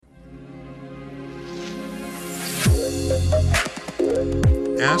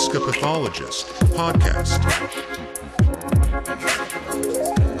Ask a Pathologist podcast.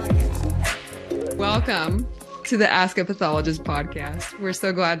 Welcome to the Ask a Pathologist podcast. We're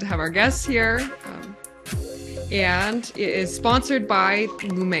so glad to have our guests here. And it is sponsored by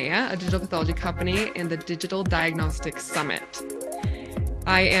Lumea, a digital pathology company, and the Digital Diagnostics Summit.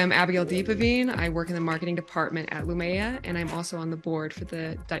 I am Abigail Deepavine. I work in the marketing department at Lumea, and I'm also on the board for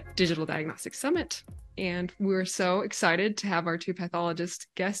the Digital Diagnostics Summit. And we're so excited to have our two pathologist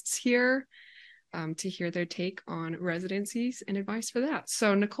guests here to hear their take on residencies and advice for that.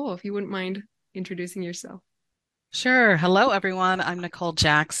 So Nicole, if you wouldn't mind introducing yourself. Sure. Hello, everyone. I'm Nicole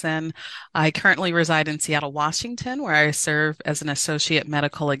Jackson. I currently reside in Seattle, Washington, where I serve as an associate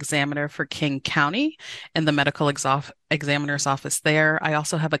medical examiner for King County in the medical examiner's office there. I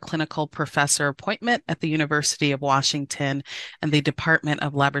also have a clinical professor appointment at the University of Washington in the Department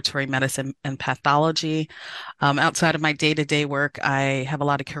of Laboratory Medicine and Pathology. Outside of my day-to-day work, I have a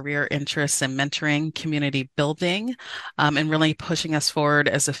lot of career interests in mentoring, community building, and really pushing us forward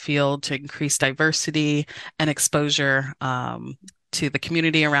as a field to increase diversity and exposure to the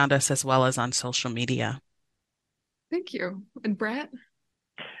community around us, as well as on social media. Thank you. And Brett?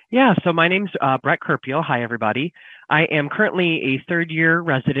 Yeah, so my name's Brett Kerpio. Hi, everybody. I am currently a third-year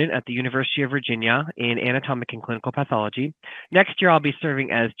resident at the University of Virginia in anatomic and clinical pathology. Next year, I'll be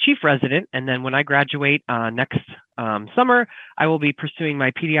serving as chief resident, and then when I graduate next summer, I will be pursuing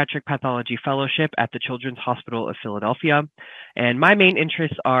my pediatric pathology fellowship at the Children's Hospital of Philadelphia. And my main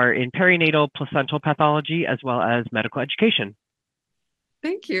interests are in perinatal placental pathology as well as medical education.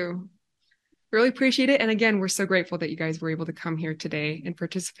 Thank you. Really appreciate it. And again, we're so grateful that you guys were able to come here today and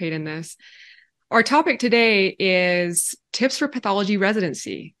participate in this. Our topic today is tips for pathology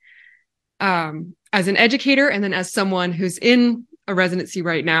residency. As an educator and then as someone who's in a residency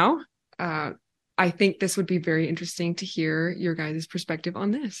right now, I think this would be very interesting to hear your guys' perspective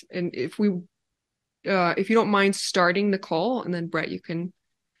on this. And if you don't mind starting, Nicole, and then Brett, you can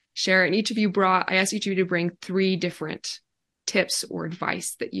share. And I asked each of you to bring 3 different tips or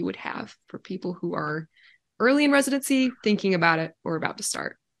advice that you would have for people who are early in residency, thinking about it, or about to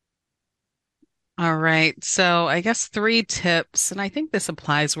start. All right. So I guess 3 tips, and I think this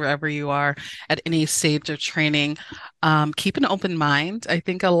applies wherever you are at any stage of training. Keep an open mind. I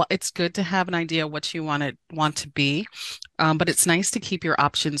think it's good to have an idea what you want to be, but it's nice to keep your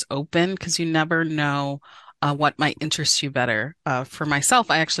options open because you never know what might interest you better. For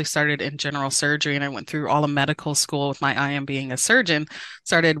myself, I actually started in general surgery and I went through all of medical school with my IM being a surgeon,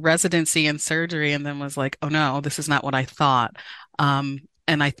 started residency in surgery, and then was like, oh no, this is not what I thought.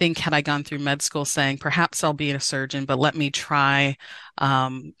 And I think had I gone through med school saying, perhaps I'll be a surgeon, but let me try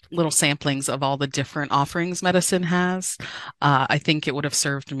little samplings of all the different offerings medicine has, I think it would have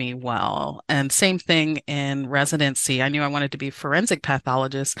served me well. And same thing in residency. I knew I wanted to be a forensic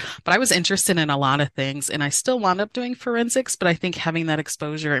pathologist, but I was interested in a lot of things and I still wound up doing forensics, but I think having that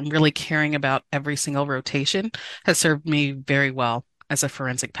exposure and really caring about every single rotation has served me very well as a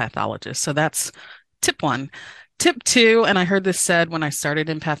forensic pathologist. So that's tip 1. Tip 2, and I heard this said when I started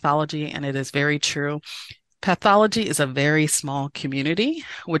in pathology, and it is very true. Pathology is a very small community,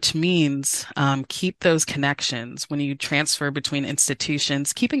 which means keep those connections when you transfer between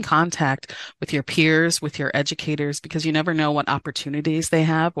institutions. Keep in contact with your peers, with your educators, because you never know what opportunities they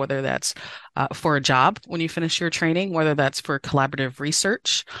have, whether that's for a job when you finish your training, whether that's for collaborative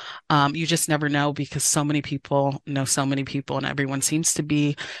research. You just never know because so many people know so many people, and everyone seems to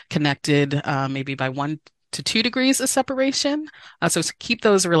be connected maybe by 1 to 2 degrees of separation. So keep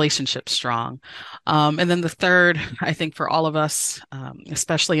those relationships strong. And then the third, I think for all of us,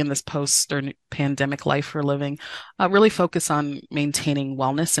 especially in this post or pandemic life we're living, really focus on maintaining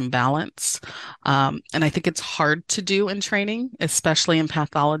wellness and balance. And I think it's hard to do in training, especially in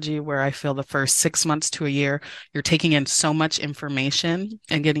pathology, where I feel the first 6 months to a year, you're taking in so much information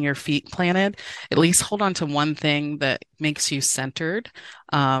and getting your feet planted. At least hold on to one thing that makes you centered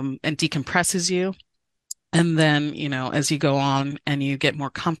and decompresses you. And then, as you go on and you get more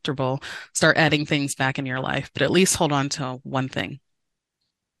comfortable, start adding things back in your life, but at least hold on to one thing.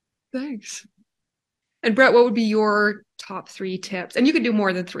 Thanks. And Brett, what would be your top 3 tips? And you could do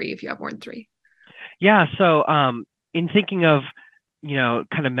more than 3 if you have more than 3. Yeah, so in thinking of,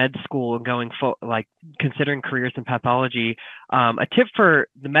 kind of med school and going considering careers in pathology, a tip for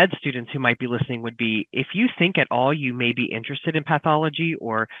the med students who might be listening would be, if you think at all you may be interested in pathology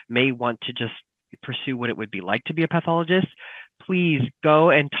or may want to just pursue what it would be like to be a pathologist, please go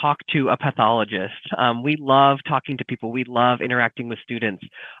and talk to a pathologist. We love talking to people. We love interacting with students.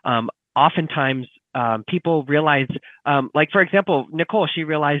 Oftentimes, people realize, like, for example, Nicole, she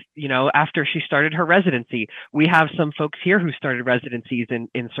realized, after she started her residency, we have some folks here who started residencies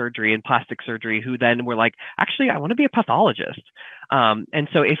in surgery and plastic surgery who then were like, actually, I want to be a pathologist. And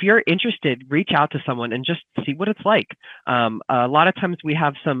so if you're interested, reach out to someone and just see what it's like. A lot of times we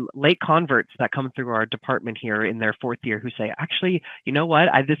have some late converts that come through our department here in their fourth year who say, actually, you know what,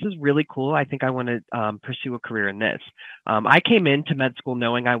 this is really cool. I think I want to pursue a career in this. I came into med school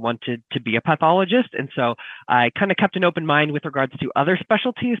knowing I wanted to be a pathologist. And so I kind of kept an open mind with regards to other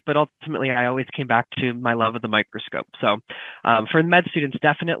specialties, but ultimately I always came back to my love of the microscope. So for med students,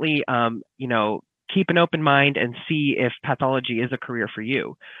 definitely, keep an open mind and see if pathology is a career for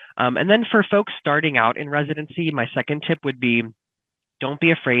you. And then for folks starting out in residency, my second tip would be, don't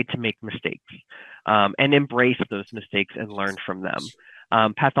be afraid to make mistakes, and embrace those mistakes and learn from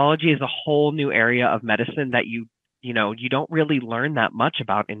them. Pathology is a whole new area of medicine that you don't really learn that much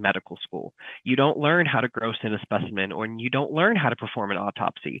about in medical school. You don't learn how to gross in a specimen, or you don't learn how to perform an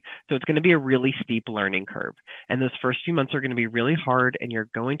autopsy. So it's going to be a really steep learning curve. And those first few months are going to be really hard, and you're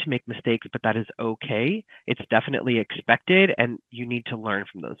going to make mistakes, but that is okay. It's definitely expected, and you need to learn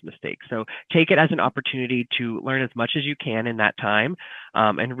from those mistakes. So take it as an opportunity to learn as much as you can in that time,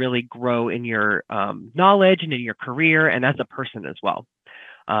 and really grow in your knowledge and in your career and as a person as well.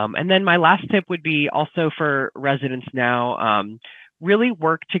 And then my last tip would be also for residents now, really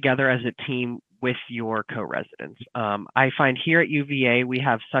work together as a team with your co-residents. I find here at UVA, we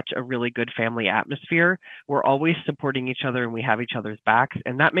have such a really good family atmosphere. We're always supporting each other and we have each other's backs,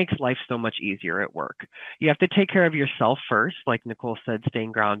 and that makes life so much easier at work. You have to take care of yourself first, like Nicole said,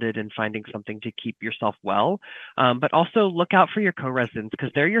 staying grounded and finding something to keep yourself well, but also look out for your co-residents because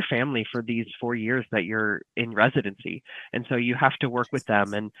they're your family for these 4 years that you're in residency. And so you have to work with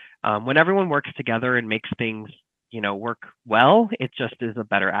them. And when everyone works together and makes things work well, it just is a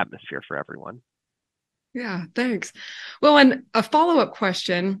better atmosphere for everyone. Yeah, thanks. Well, and a follow-up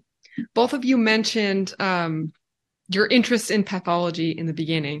question, both of you mentioned your interest in pathology in the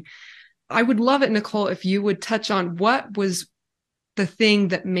beginning. I would love it, Nicole, if you would touch on what was the thing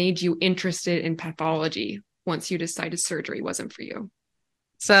that made you interested in pathology once you decided surgery wasn't for you.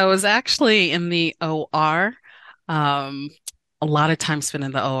 So I was actually in the OR. A lot of time spent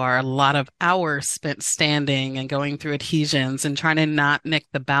in the OR, a lot of hours spent standing and going through adhesions and trying to not nick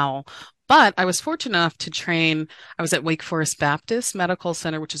the bowel. But I was fortunate enough to train. I was at Wake Forest Baptist Medical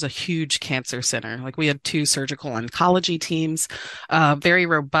Center, which is a huge cancer center. Like we had 2 surgical oncology teams, very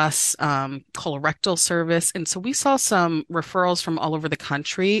robust colorectal service. And so we saw some referrals from all over the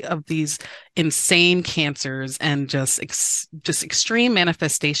country of these insane cancers and just extreme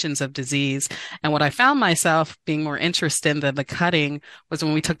manifestations of disease. And what I found myself being more interested in than the cutting was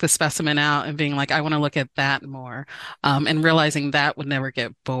when we took the specimen out and being like, I want to look at that more, and realizing that would never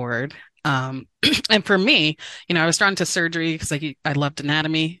get bored. And for me, I was drawn to surgery because I loved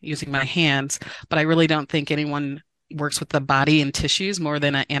anatomy using my hands, but I really don't think anyone works with the body and tissues more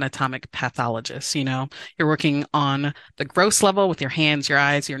than an anatomic pathologist. You're working on the gross level with your hands, your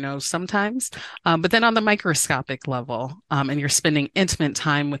eyes, your nose sometimes, but then on the microscopic level, and you're spending intimate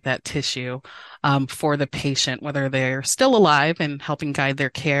time with that tissue for the patient, whether they're still alive and helping guide their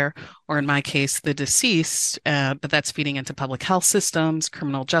care, or in my case, the deceased, but that's feeding into public health systems,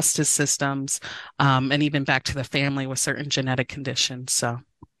 criminal justice systems, and even back to the family with certain genetic conditions. So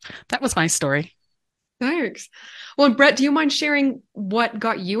that was my story. Thanks. Well, and Brett, do you mind sharing what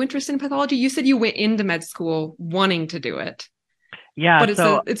got you interested in pathology? You said you went into med school wanting to do it. Yeah. But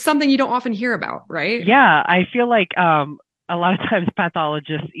it's something you don't often hear about, right? Yeah. I feel like a lot of times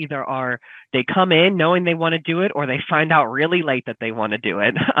pathologists either they come in knowing they want to do it, or they find out really late that they want to do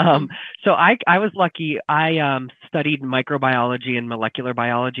it. So I was lucky. I studied microbiology and molecular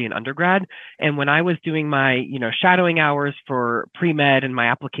biology in undergrad. And when I was doing my, shadowing hours for pre-med and my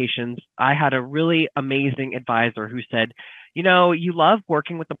applications, I had a really amazing advisor who said, you love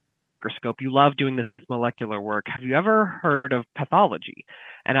working with the microscope. You love doing this molecular work. Have you ever heard of pathology?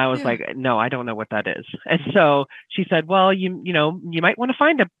 And I was like, no, I don't know what that is. And so she said, well, you might want to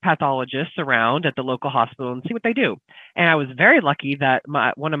find a pathologist around at the local hospital and see what they do. And I was very lucky that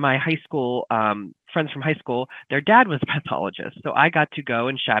one of my high school friends from high school, their dad was a pathologist. So I got to go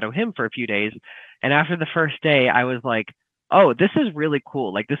and shadow him for a few days. And after the first day, I was like, oh, this is really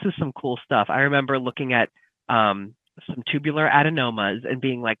cool. Like, this is some cool stuff. I remember looking at some tubular adenomas and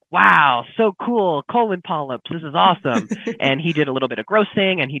being like, wow, so cool, colon polyps, this is awesome. And he did a little bit of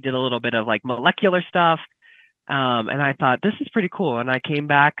grossing and he did a little bit of like molecular stuff. And I thought, this is pretty cool. And I came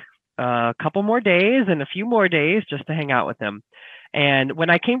back a couple more days and a few more days just to hang out with him. And when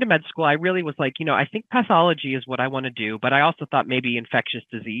I came to med school, I really was like, I think pathology is what I want to do, but I also thought maybe infectious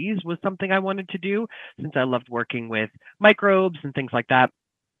disease was something I wanted to do since I loved working with microbes and things like that.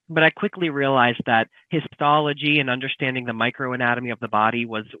 But I quickly realized that histology and understanding the microanatomy of the body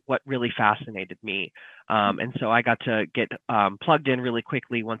was what really fascinated me. And so I got to get plugged in really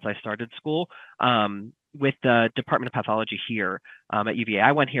quickly once I started school with the Department of Pathology here at UVA.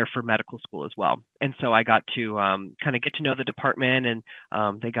 I went here for medical school as well. And so I got to kind of get to know the department,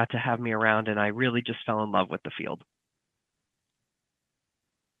 and they got to have me around, and I really just fell in love with the field.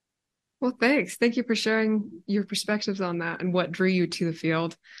 Well, thanks. Thank you for sharing your perspectives on that and what drew you to the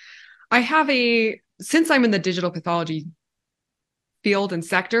field. Since I'm in the digital pathology field and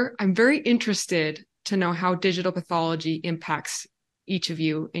sector, I'm very interested to know how digital pathology impacts each of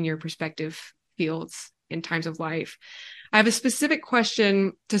you in your respective fields in times of life. I have a specific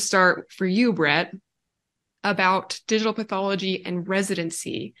question to start for you, Brett, about digital pathology and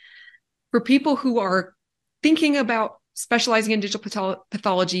residency. For people who are thinking about specializing in digital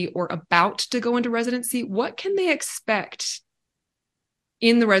pathology or about to go into residency, what can they expect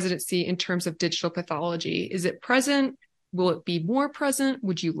in the residency in terms of digital pathology? Is it present? Will it be more present?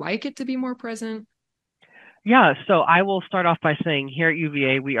 Would you like it to be more present? Yeah, so I will start off by saying here at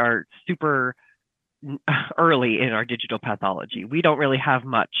UVA, we are super early in our digital pathology. We don't really have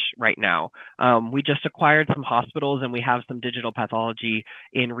much right now. We just acquired some hospitals, and we have some digital pathology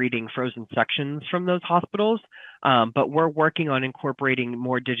in reading frozen sections from those hospitals. But we're working on incorporating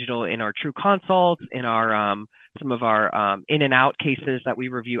more digital in our true consults, in our some of our in and out cases that we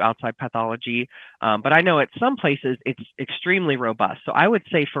review outside pathology. But I know at some places it's extremely robust. So I would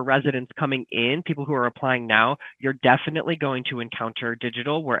say for residents coming in, people who are applying now, you're definitely going to encounter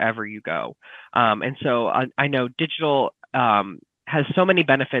digital wherever you go. And so I know digital has so many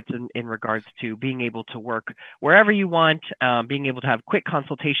benefits in regards to being able to work wherever you want, being able to have quick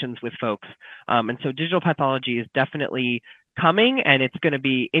consultations with folks. And so digital pathology is definitely coming, and it's going to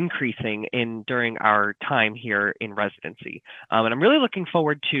be increasing during our time here in residency. And I'm really looking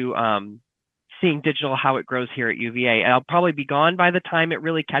forward to seeing digital, how it grows here at UVA. I'll probably be gone by the time it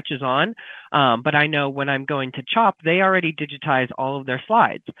really catches on. But I know when I'm going to CHOP, they already digitize all of their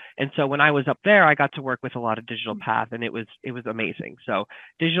slides. And so when I was up there, I got to work with a lot of digital path, and it was amazing. So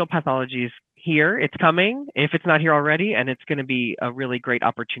digital pathology is here, it's coming, if it's not here already, and it's going to be a really great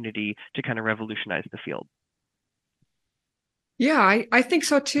opportunity to kind of revolutionize the field. Yeah, I think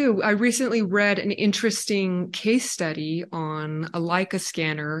so too. I recently read an interesting case study on a Leica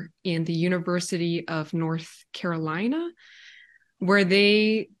scanner in the University of North Carolina, where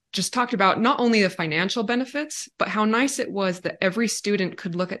they just talked about not only the financial benefits, but how nice it was that every student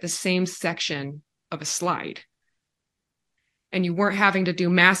could look at the same section of a slide. And you weren't having to do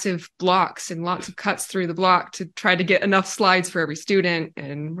massive blocks and lots of cuts through the block to try to get enough slides for every student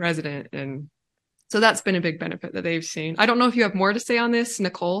and resident. And so that's been a big benefit that they've seen. I don't know if you have more to say on this,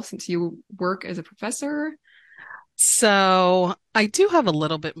 Nicole, since you work as a professor. So I do have a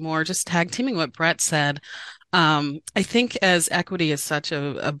little bit more, just tag teaming what Brett said. I think as equity is such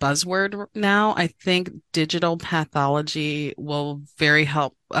a buzzword now, I think digital pathology will very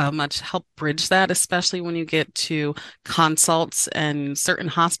much help bridge that, especially when you get to consults and certain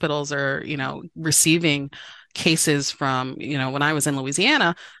hospitals are, receiving cases from, when I was in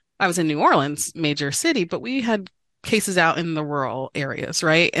Louisiana, I was in New Orleans, major city, but we had cases out in the rural areas,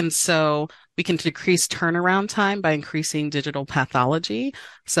 right? And so we can decrease turnaround time by increasing digital pathology.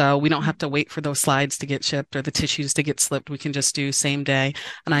 So we don't have to wait for those slides to get shipped or the tissues to get slipped. We can just do same day.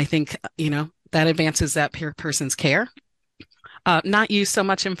 And I think, that advances that person's care. Not used so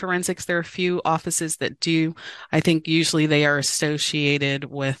much in forensics. There are a few offices that do. I think usually they are associated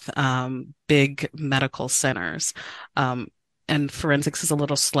with big medical centers. And forensics is a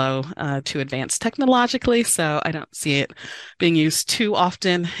little slow to advance technologically, so I don't see it being used too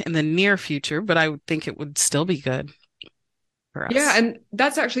often in the near future, but I would think it would still be good for us. Yeah, and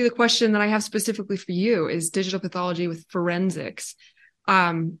that's actually the question that I have specifically for you is digital pathology with forensics.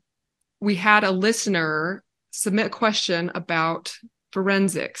 We had a listener submit a question about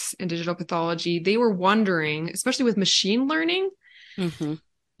forensics and digital pathology. They were wondering, especially with machine learning,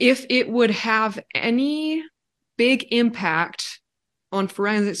 if it would have any big impact on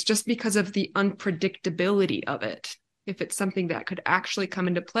forensics just because of the unpredictability of it. If it's something that could actually come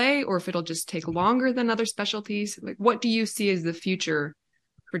into play, or if it'll just take longer than other specialties. Like, what do you see as the future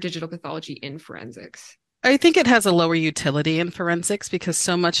for digital pathology in forensics? I think it has a lower utility in forensics because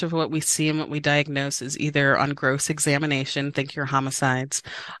so much of what we see and what we diagnose is either on gross examination, think your homicides.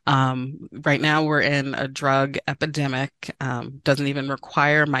 Right now, we're in a drug epidemic, doesn't even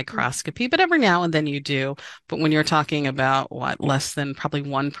require microscopy, but every now and then you do. But when you're talking about what, less than probably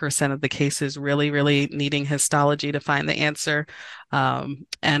 1% of the cases really, really needing histology to find the answer,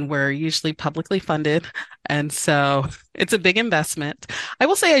 and we're usually publicly funded. And so it's a big investment. I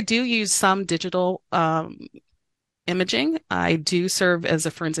will say I do use some digital imaging. I do serve as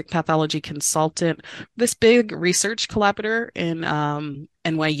a forensic pathology consultant, this big research collaborator in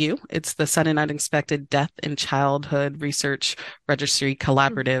NYU. It's the Sudden Unexpected Death in Childhood Research Registry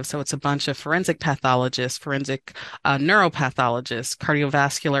Collaborative. So it's a bunch of forensic pathologists, forensic neuropathologists,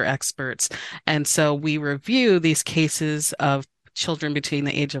 cardiovascular experts. And so we review these cases of children between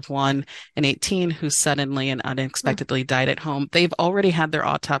the age of 1 and 18 who suddenly and unexpectedly died at home. They've already had their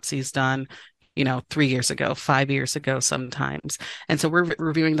autopsies done, 3 years ago, 5 years ago sometimes. And so we're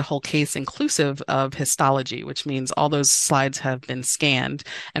reviewing the whole case inclusive of histology, which means all those slides have been scanned.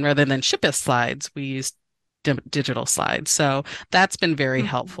 And rather than SHIPS slides, we use digital slides. So that's been very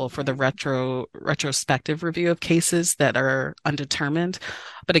helpful for the retrospective review of cases that are undetermined.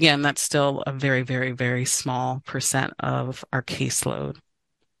 But again, that's still a very, very, very small percent of our caseload.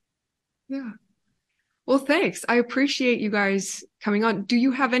 Yeah. Well, thanks. I appreciate you guys coming on. Do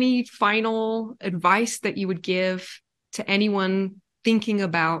you have any final advice that you would give to anyone thinking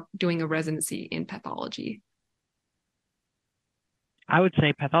about doing a residency in pathology? I would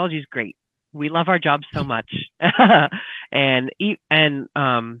say pathology is great. We love our job so much. and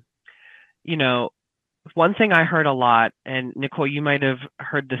one thing I heard a lot, and Nicole, you might have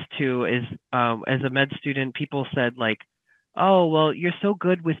heard this too, is as a med student, people said like, oh, well, you're so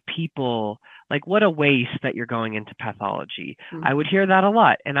good with people. Like, what a waste that you're going into pathology. Mm-hmm. I would hear that a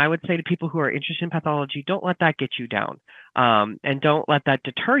lot. And I would say to people who are interested in pathology, don't let that get you down. And don't let that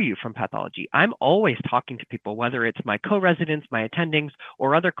deter you from pathology. I'm always talking to people, whether it's my co-residents, my attendings,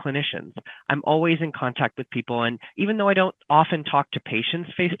 or other clinicians. I'm always in contact with people. And even though I don't often talk to patients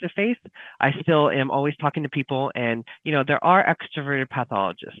face to face, I still am always talking to people. And, there are extroverted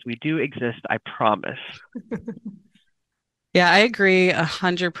pathologists. We do exist, I promise. Yeah, I agree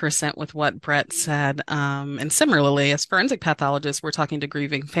 100% with what Brett said. And similarly, as forensic pathologists, we're talking to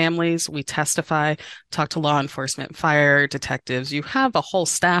grieving families. We testify, talk to law enforcement, fire detectives. You have a whole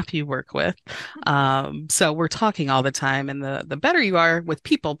staff you work with. So we're talking all the time. And the better you are with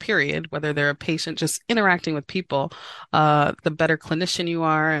people, period, whether they're a patient, just interacting with people, the better clinician you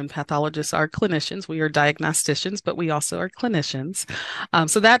are. And pathologists are clinicians. We are diagnosticians, but we also are clinicians.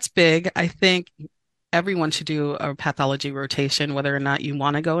 So that's big. I think everyone should do a pathology rotation, whether or not you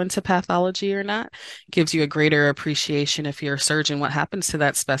want to go into pathology or not. It gives you a greater appreciation if you're a surgeon, what happens to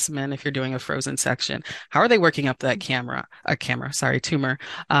that specimen if you're doing a frozen section? How are they working up that tumor?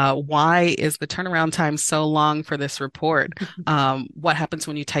 Why is the turnaround time so long for this report? What happens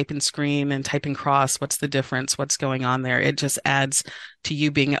when you type and screen and type and cross? What's the difference? What's going on there? It just adds to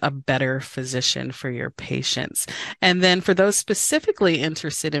you being a better physician for your patients. And then for those specifically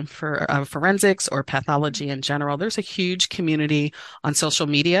interested in forensics or pathology in general, there's a huge community on social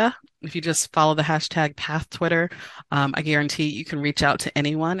media. If you just follow the hashtag #PathTwitter, I guarantee you can reach out to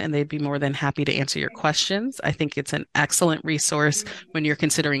anyone and they'd be more than happy to answer your questions. I think it's an excellent resource when you're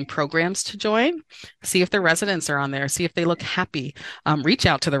considering programs to join. See if their residents are on there. See if they look happy. Reach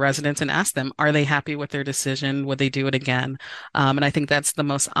out to the residents and ask them, are they happy with their decision? Would they do it again? And I think that's the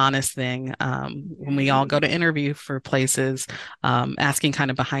most honest thing when we all go to interview for places, asking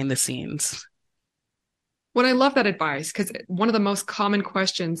kind of behind the scenes. Well, I love that advice because one of the most common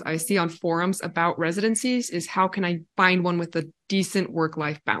questions I see on forums about residencies is how can I find one with a decent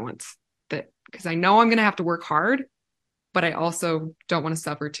work-life balance? Because I know I'm going to have to work hard, but I also don't want to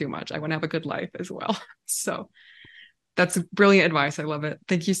suffer too much. I want to have a good life as well. So that's brilliant advice. I love it.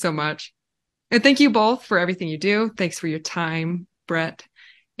 Thank you so much. And thank you both for everything you do. Thanks for your time, Brett.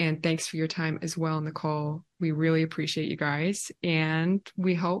 And thanks for your time as well, Nicole. We really appreciate you guys. And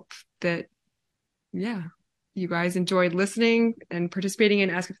we hope that, you guys enjoyed listening and participating in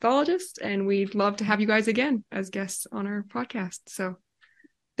Ask a Pathologist, and we'd love to have you guys again as guests on our podcast. So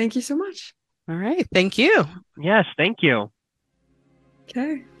thank you so much. All right. Thank you. Yes, thank you.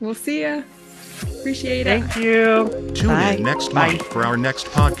 Okay. We'll see ya. Appreciate it. Thank you. Tune in next month for our next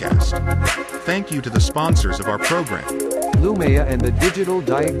podcast. Thank you to the sponsors of our program, Lumea and the Digital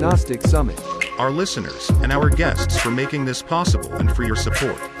Diagnostic Summit, our listeners, and our guests for making this possible and for your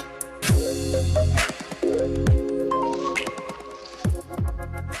support.